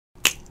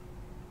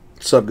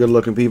What's up,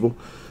 good-looking people?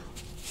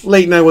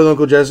 Late night with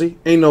Uncle Jesse.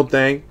 Ain't no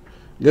thing.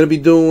 Gonna be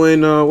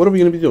doing, what are we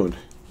gonna be doing?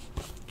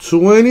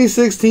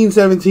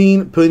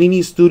 2016-17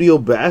 Panini Studio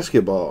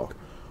Basketball.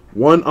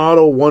 One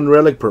auto, one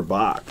relic per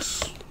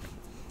box.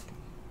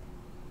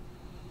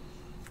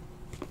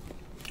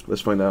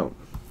 Let's find out.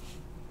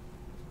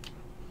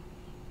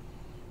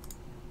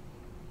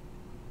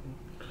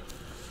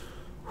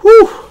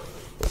 Whew!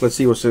 Let's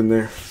see what's in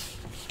there.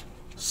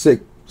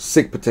 Sick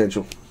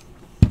potential.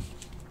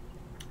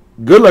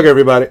 Good luck,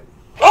 everybody.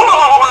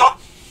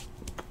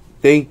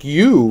 Thank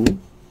you.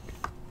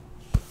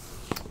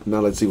 Now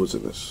let's see what's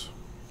in this.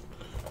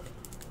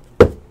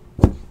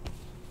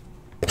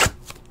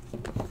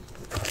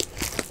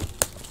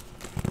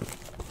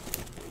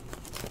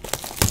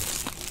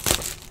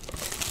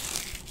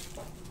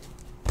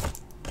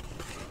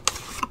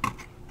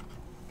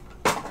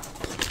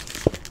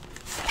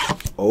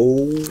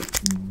 Oh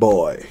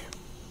boy.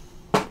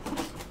 I'm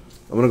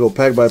gonna go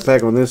pack by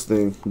pack on this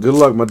thing. Good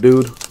luck, my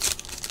dude.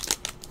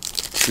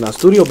 Now,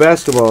 Studio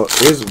Basketball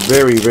is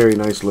very, very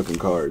nice looking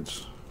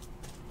cards.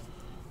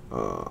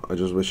 I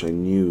just wish I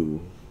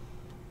knew.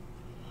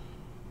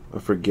 I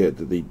forget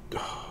that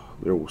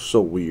they're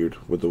so weird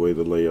with the way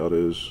the layout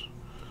is.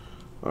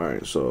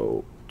 Alright,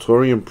 so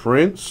Taurean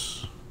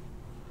Prince.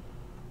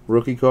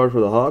 Rookie card for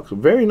the Hawks.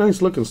 Very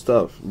nice looking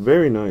stuff.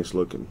 Very nice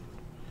looking.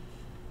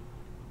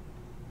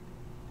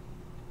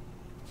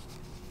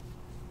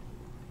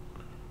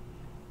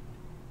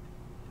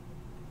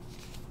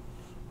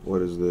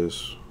 What is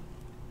this?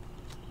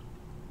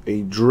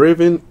 A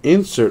driven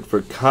insert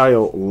for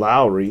Kyle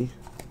Lowry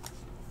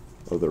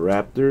of the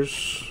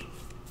Raptors.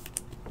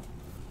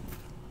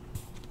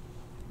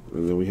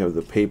 And then we have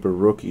the paper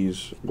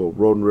rookies. Well,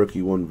 Roden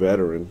rookie, one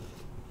veteran.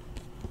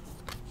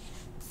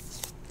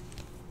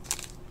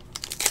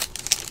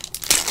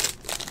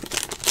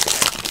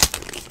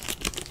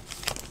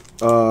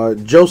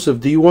 Joseph,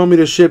 do you want me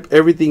to ship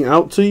everything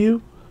out to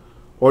you?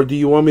 Or do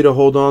you want me to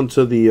hold on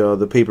to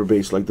the paper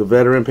base, like the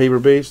veteran paper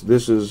base?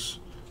 This is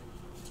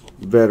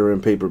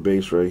veteran paper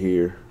base right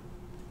here.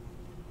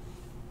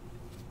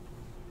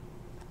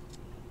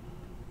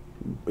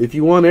 If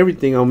you want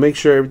everything, I'll make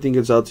sure everything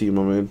gets out to you,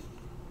 my man.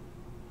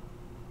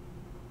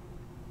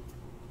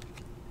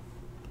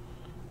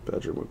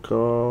 Patrick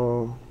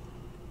McCall.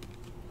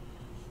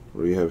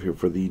 What do we have here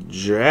for the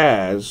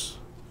Jazz?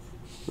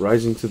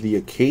 Rising to the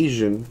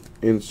occasion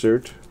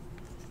insert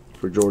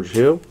for George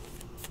Hill.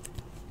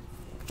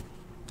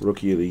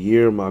 Rookie of the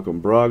Year,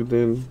 Malcolm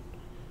Brogdon.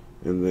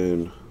 And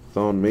then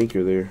Thon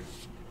Maker there.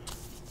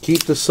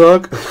 Keep the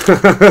suck.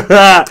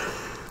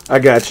 I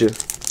got you.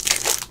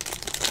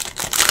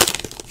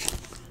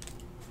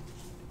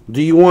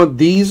 Do you want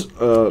these?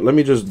 Let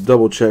me just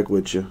double check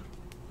with you.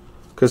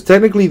 Because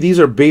technically these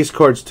are base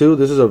cards too.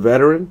 This is a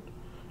veteran.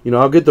 You know,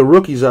 I'll get the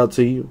rookies out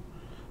to you.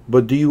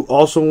 But do you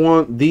also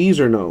want these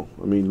or no?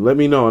 I mean, let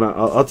me know and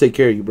I'll take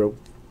care of you, bro.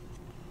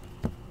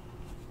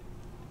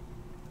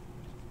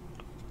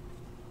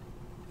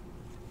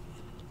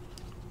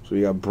 So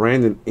we got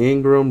Brandon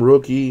Ingram,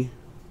 rookie.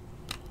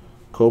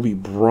 Kobe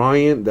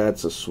Bryant.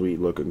 That's a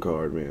sweet looking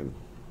card, man.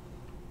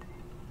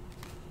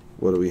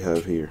 What do we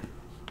have here?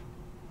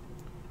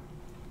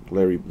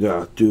 Larry.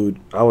 Yeah, dude.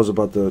 I was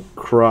about to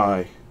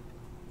cry.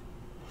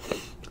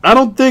 I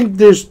don't think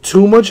there's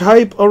too much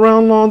hype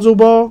around Lonzo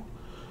Ball.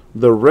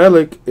 The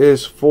relic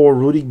is for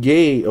Rudy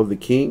Gay of the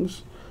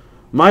Kings.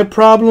 My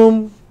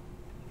problem...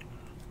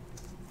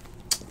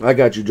 I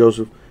got you,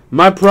 Joseph.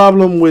 My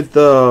problem with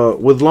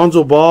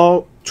Lonzo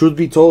Ball, truth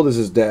be told, is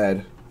his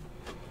dad.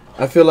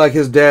 I feel like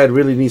his dad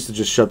really needs to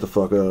just shut the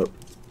fuck up.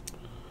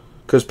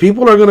 Because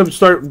people are going to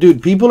start...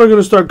 Dude, people are going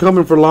to start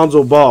coming for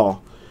Lonzo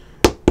Ball.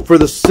 For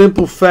the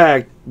simple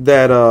fact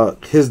that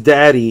his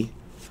daddy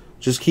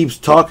just keeps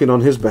talking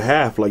on his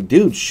behalf. Like,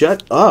 dude,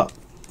 shut up.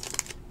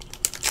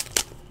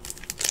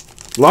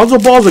 Lonzo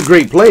Ball's a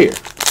great player.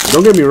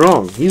 Don't get me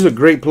wrong. He's a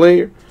great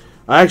player.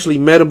 I actually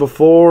met him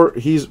before.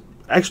 He's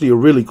actually a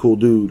really cool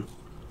dude.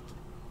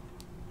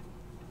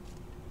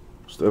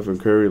 Stephen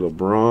Curry,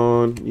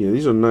 LeBron. Yeah,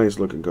 these are nice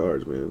looking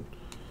cards, man.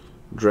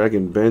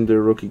 Dragon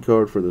Bender rookie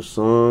card for the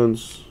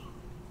Suns.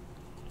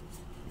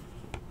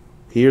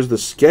 Here's the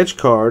sketch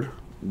card.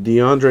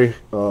 DeAndre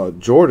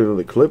Jordan of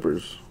the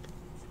Clippers.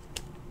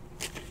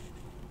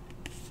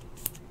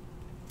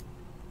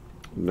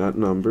 Not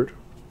numbered,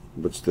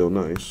 but still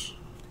nice.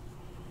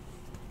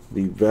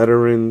 The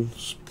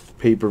veterans,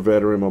 paper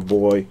veteran, my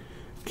boy,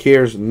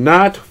 cares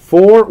not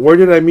for. Where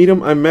did I meet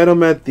him? I met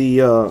him at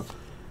the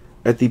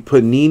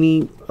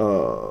Panini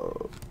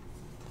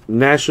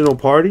National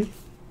Party.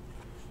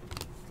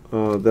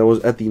 That was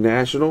at the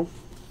National,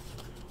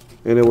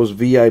 and it was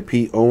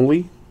VIP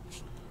only.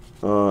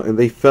 And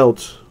they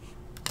felt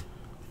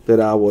that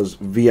I was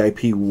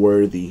VIP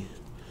worthy.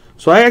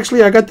 So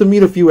I got to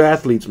meet a few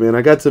athletes, man.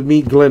 I got to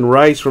meet Glenn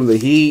Rice from the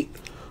Heat.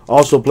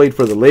 Also played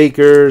for the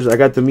Lakers. I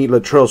got to meet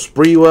Latrell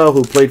Sprewell,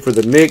 who played for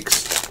the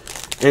Knicks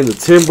and the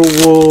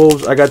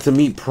Timberwolves. I got to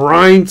meet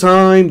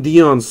Primetime,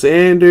 Deion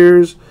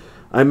Sanders.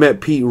 I met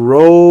Pete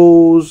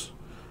Rose.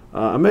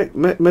 I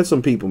met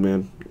some people,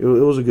 man. It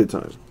was a good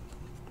time.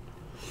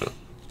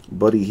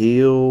 Buddy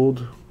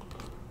Hield,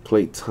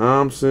 Klay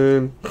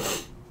Thompson.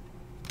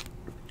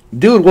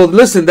 Dude, well,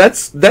 listen,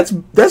 that's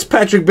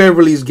Patrick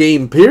Beverley's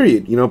game,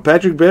 period. You know,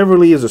 Patrick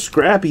Beverley is a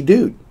scrappy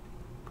dude.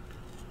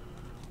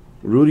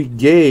 Rudy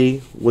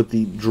Gay with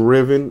the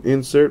driven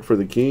insert for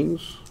the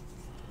Kings.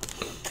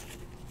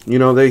 You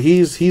know, that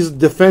he's a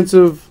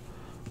defensive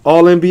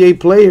All-NBA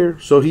player,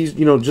 so he's,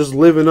 you know, just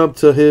living up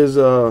to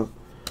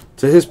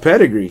his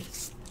pedigree.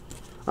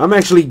 I'm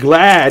actually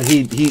glad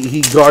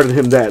he guarded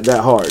him that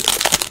hard.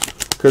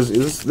 Because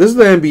this is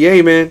the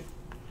NBA, man.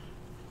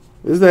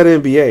 This is that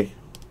NBA.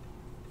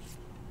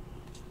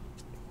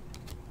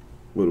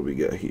 What do we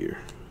got here?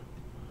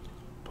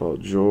 Paul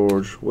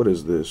George. What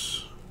is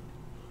this?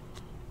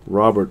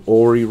 Robert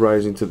Horry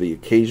rising to the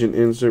occasion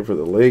insert for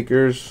the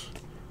Lakers.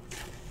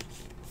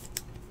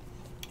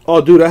 Oh,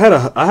 dude, I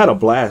had a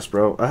blast,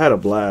 bro. I had a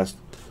blast.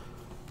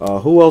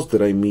 Who else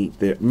did I meet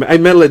there? I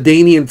met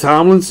LaDainian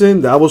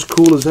Tomlinson. That was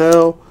cool as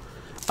hell.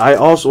 I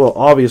also, well,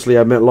 obviously,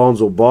 I met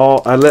Lonzo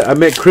Ball. I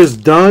met Chris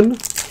Dunn,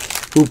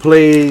 who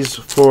plays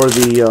for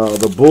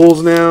the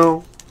Bulls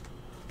now.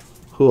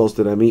 Who else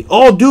did I meet?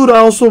 Oh, dude, I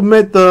also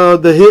met the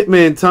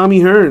Hitman, Tommy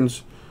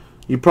Hearns.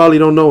 You probably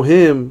don't know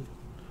him.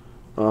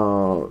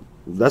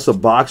 That's a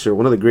boxer,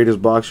 one of the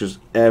greatest boxers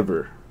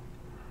ever.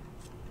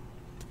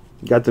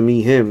 Got to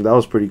meet him. That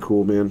was pretty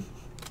cool, man.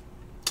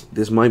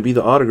 This might be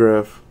the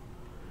autograph.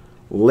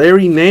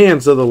 Larry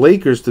Nance of the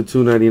Lakers to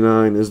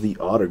 299 is the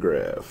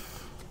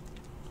autograph.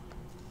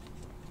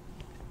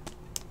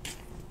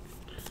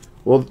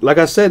 Well, like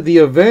I said, the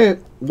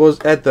event was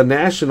at the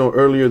National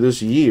earlier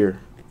this year.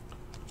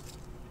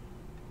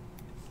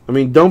 I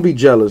mean, don't be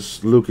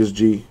jealous, Lucas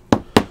G.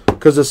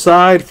 Because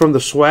aside from the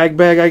swag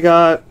bag I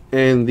got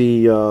and the,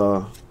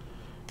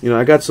 you know,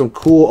 I got some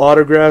cool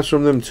autographs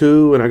from them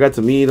too. And I got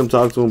to meet them,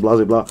 talk to them, blah,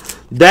 blah, blah.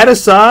 That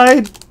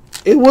aside,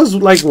 it was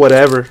like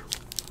whatever.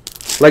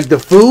 Like the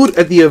food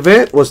at the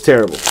event was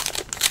terrible.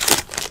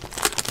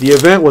 The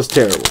event was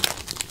terrible.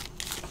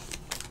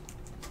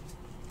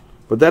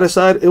 But that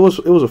aside, it was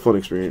a fun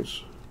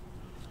experience.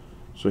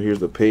 So here's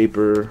the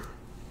paper.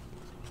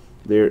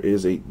 There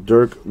is a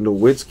Dirk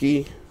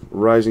Nowitzki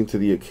rising to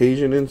the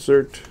occasion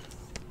insert.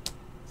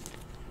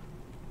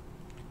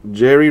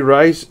 Jerry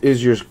Rice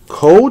is your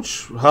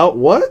coach? How?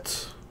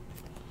 What?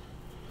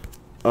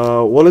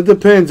 Well, it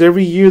depends.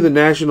 Every year the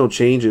National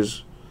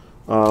changes.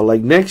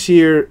 Like next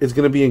year, it's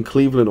going to be in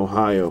Cleveland,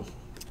 Ohio.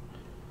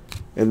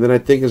 And then I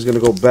think it's going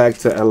to go back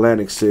to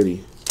Atlantic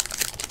City.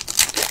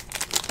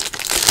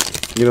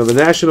 You know, the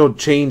National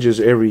changes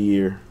every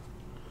year,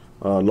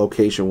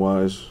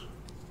 location-wise.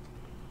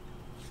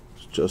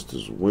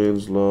 Justice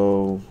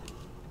Winslow,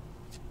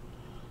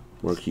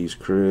 Marquise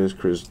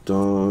Chris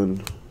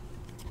Dunn.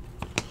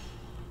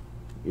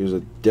 Here's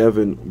a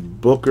Devin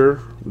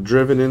Booker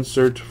driven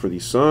insert for the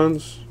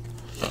Suns.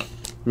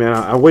 Man,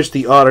 I wish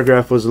the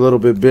autograph was a little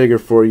bit bigger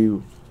for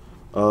you,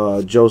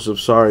 Joseph.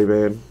 Sorry,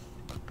 man.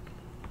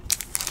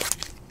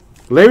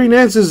 Larry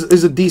Nance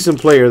is a decent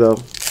player, though.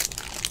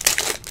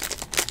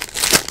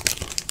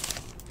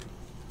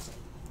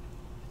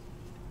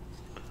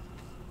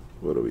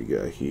 What do we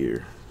got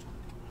here?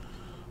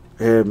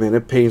 Yeah, man,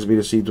 it pains me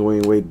to see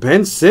Dwayne Wade.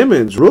 Ben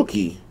Simmons,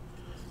 rookie,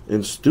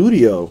 in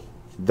studio.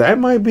 That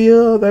might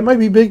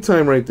be big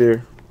time right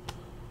there.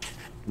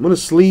 I'm gonna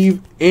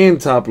sleeve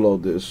and top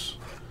load this.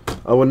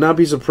 I would not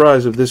be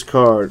surprised if this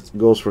card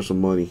goes for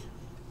some money.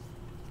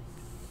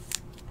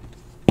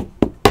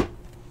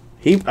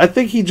 I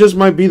think he just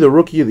might be the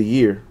rookie of the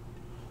year.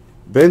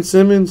 Ben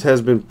Simmons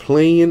has been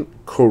playing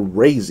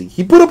crazy.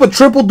 He put up a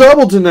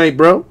triple-double tonight,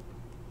 bro.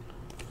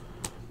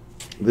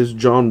 This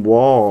John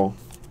Wall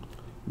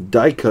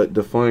die cut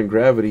Defying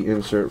Gravity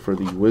insert for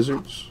the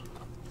Wizards.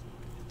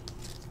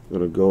 I'm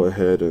going to go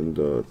ahead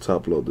and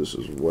top load this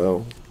as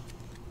well.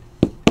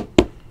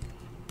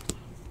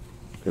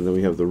 And then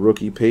we have the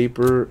rookie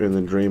paper and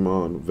then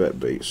Draymond vet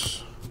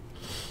base.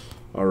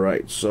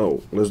 Alright,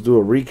 so let's do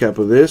a recap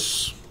of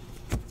this.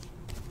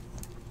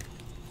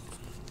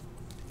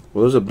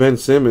 Well, there's a Ben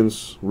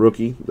Simmons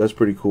rookie. That's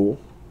pretty cool.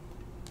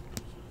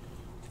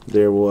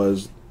 There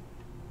was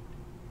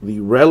the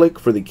relic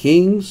for the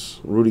Kings,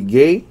 Rudy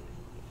Gay.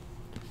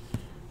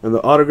 And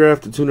the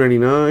autograph to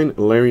 299,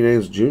 Larry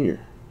Nance Jr.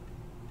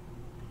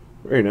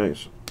 Very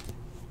nice.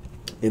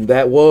 And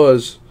that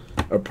was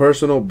a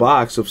personal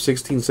box of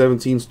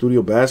 16-17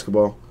 Studio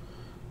Basketball.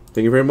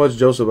 Thank you very much,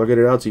 Joseph. I'll get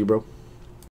it out to you, bro.